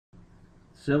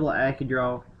Civil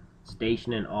AccuDraw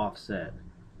Station and Offset.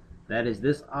 That is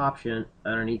this option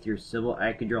underneath your Civil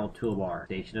AccuDraw toolbar,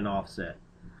 Station and Offset.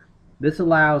 This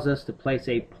allows us to place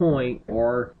a point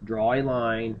or draw a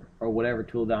line or whatever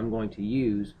tool that I'm going to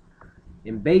use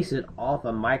and base it off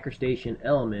a MicroStation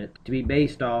element to be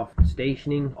based off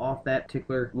stationing off that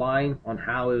particular line on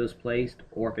how it was placed,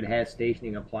 or if it has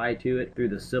stationing applied to it through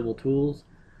the civil tools,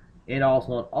 and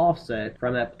also an offset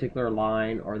from that particular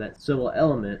line or that civil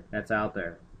element that's out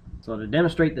there. So to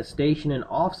demonstrate the station and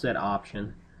offset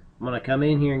option, I'm going to come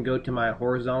in here and go to my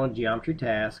horizontal geometry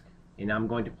task, and I'm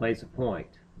going to place a point.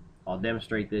 I'll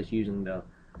demonstrate this using the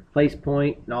place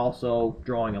point and also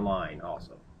drawing a line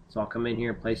also. So I'll come in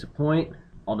here and place a point.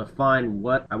 I'll define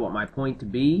what I want my point to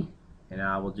be, and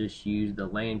I will just use the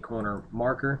land corner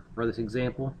marker for this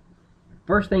example.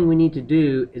 First thing we need to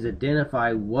do is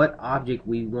identify what object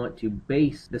we want to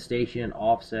base the station and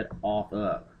offset off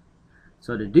of.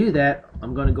 So to do that,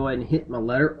 I'm going to go ahead and hit my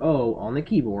letter O on the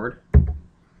keyboard,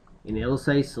 and it'll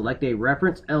say select a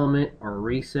reference element or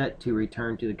reset to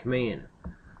return to the command.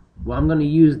 Well, I'm going to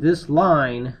use this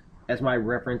line as my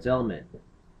reference element.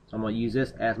 So I'm going to use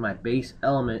this as my base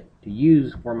element to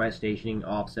use for my stationing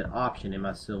offset option in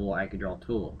my Civil AccuDraw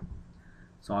tool.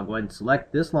 So I'll go ahead and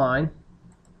select this line.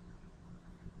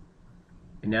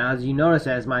 And now as you notice,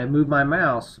 as I move my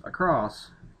mouse across,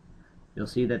 you'll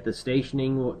see that the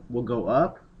stationing will go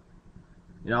up.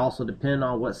 And also, depending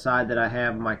on what side that I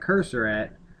have my cursor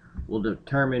at, will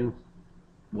determine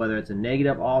whether it's a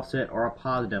negative offset or a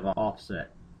positive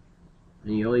offset.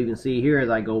 And you'll even see here as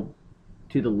I go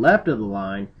to the left of the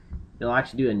line, it'll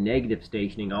actually do a negative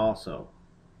stationing also.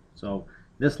 So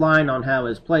this line on how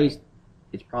it's placed,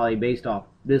 it's probably based off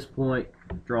this point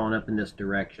drawn up in this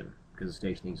direction because the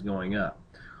stationing is going up.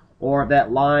 Or if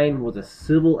that line was a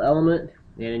civil element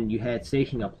and you had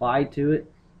stationing applied to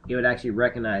it, it would actually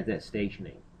recognize that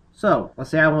stationing. So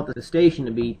let's say I want the station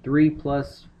to be 3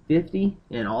 plus 50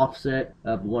 and offset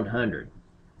of 100.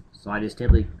 So I just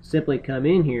simply come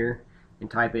in here and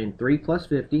type in 3 plus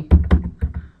 50,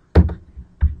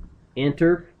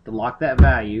 enter to lock that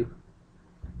value,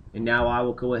 and now I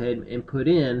will go ahead and put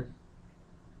in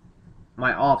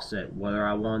my offset, whether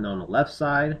I want it on the left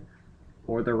side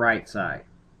or the right side.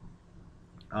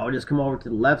 I'll just come over to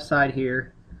the left side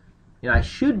here, and I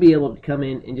should be able to come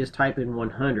in and just type in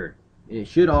 100, and it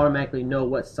should automatically know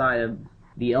what side of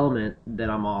the element that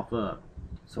I'm off of.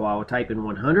 So I will type in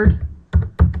 100,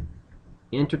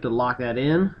 enter to lock that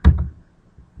in.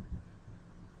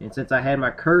 And since I had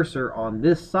my cursor on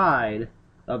this side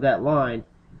of that line,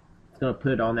 it's going to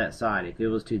put it on that side. If it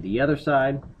was to the other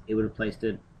side, it would have placed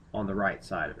it on the right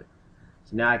side of it.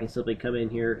 So now I can simply come in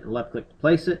here and left click to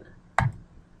place it,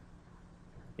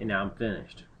 and now I'm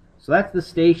finished. So that's the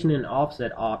station and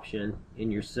offset option in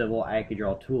your Civil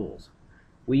AccuDraw tools.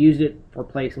 We used it for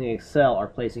placing a cell or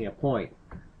placing a point.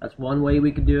 That's one way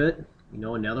we could do it.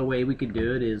 Another way we could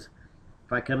do it is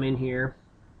if I come in here,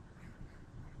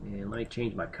 and let me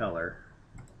change my color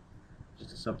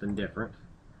just to something different.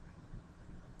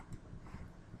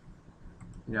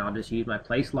 Now I'll just use my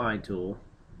place line tool,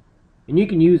 and you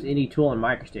can use any tool in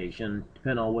MicroStation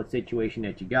depending on what situation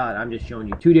that you got. I'm just showing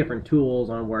you two different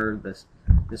tools on where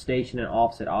the station and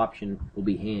offset option will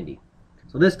be handy.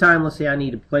 So this time, let's say I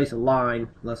need to place a line,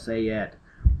 let's say at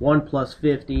 1 plus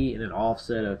 50 and an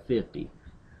offset of 50.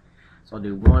 So I'll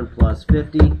do 1 plus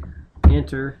 50,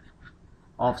 enter,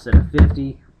 offset of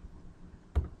 50,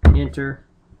 enter.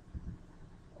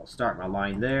 I'll start my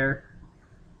line there.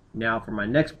 Now for my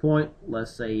next point,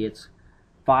 let's say it's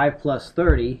 5 plus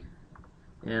 30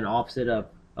 and an offset of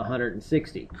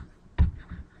 160. So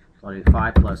I'll do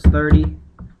 5 plus 30,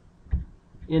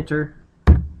 enter,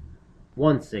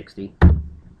 160,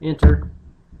 enter,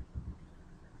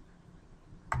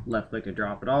 left click to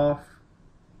drop it off,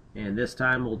 and this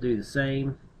time we'll do the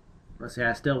same. Let's say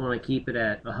I still want to keep it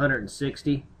at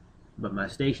 160, but my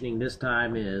stationing this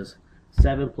time is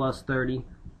 7 plus 30,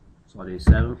 so I'll do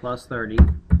 7 plus 30,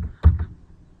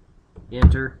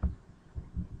 enter,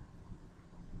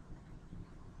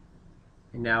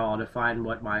 and now I'll define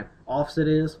what my offset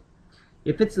is.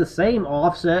 If it's the same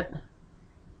offset,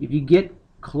 if you get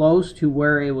close to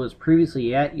where it was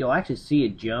previously at, you'll actually see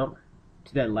it jump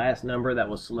to that last number that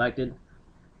was selected.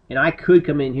 And I could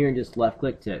come in here and just left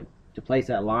click to place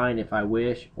that line if I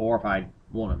wish, or if I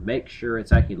want to make sure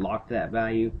it's actually locked to that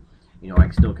value, I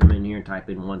can still come in here and type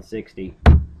in 160,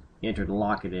 enter to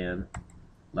lock it in,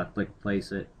 left click to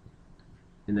place it,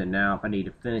 and then now if I need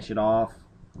to finish it off,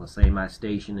 let's say my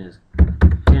station is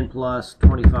 10 plus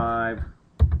 25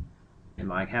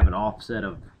 and I have an offset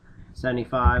of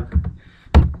 75.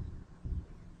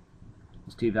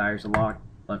 Those two values are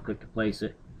left click to place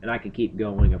it, and I can keep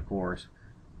going, of course,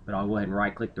 but I'll go ahead and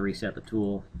right click to reset the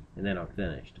tool, and then I'm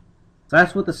finished. So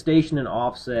that's what the station and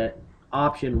offset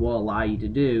option will allow you to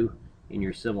do in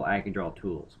your civil AccuDraw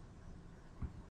tools.